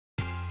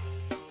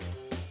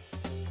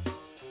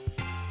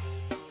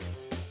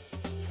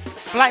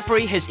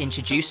BlackBerry has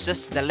introduced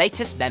us to the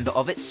latest member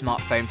of its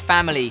smartphone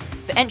family,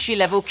 the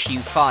entry-level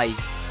Q5.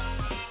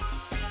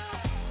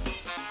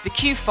 The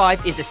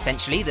Q5 is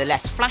essentially the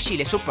less flashy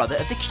little brother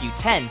of the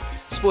Q10,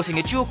 sporting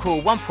a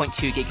dual-core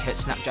 1.2 GHz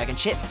Snapdragon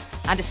chip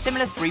and a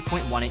similar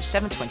 3.1-inch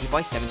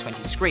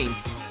 720x720 screen,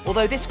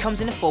 although this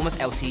comes in a form of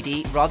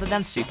LCD rather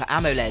than Super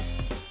AMOLED.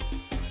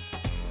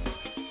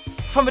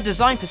 From a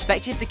design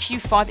perspective, the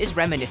Q5 is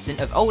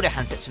reminiscent of older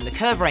handsets from the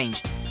Curve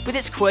range, with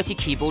its QWERTY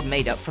keyboard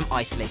made up from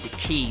isolated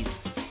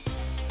keys.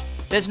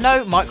 There's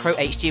no micro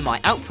HDMI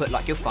output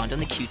like you'll find on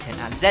the Q10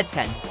 and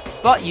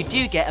Z10, but you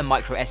do get a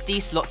micro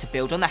SD slot to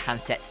build on the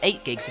handset's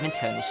 8 gigs of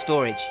internal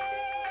storage.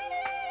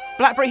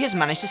 BlackBerry has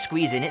managed to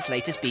squeeze in its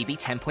latest BB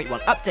 10.1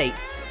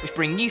 update, which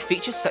bring new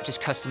features such as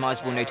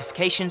customizable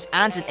notifications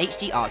and an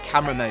HDR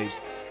camera mode.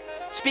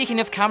 Speaking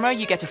of camera,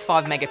 you get a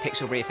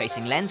 5-megapixel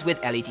rear-facing lens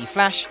with LED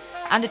flash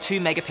and a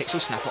 2-megapixel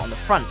snapper on the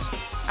front.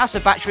 As for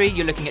battery,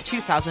 you're looking at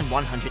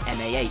 2100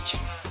 mAh.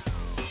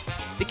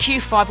 The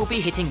Q5 will be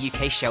hitting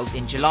UK shelves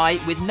in July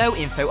with no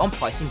info on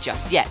pricing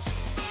just yet.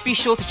 Be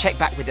sure to check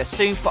back with us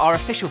soon for our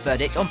official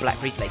verdict on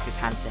BlackBerry's latest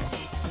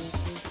handset.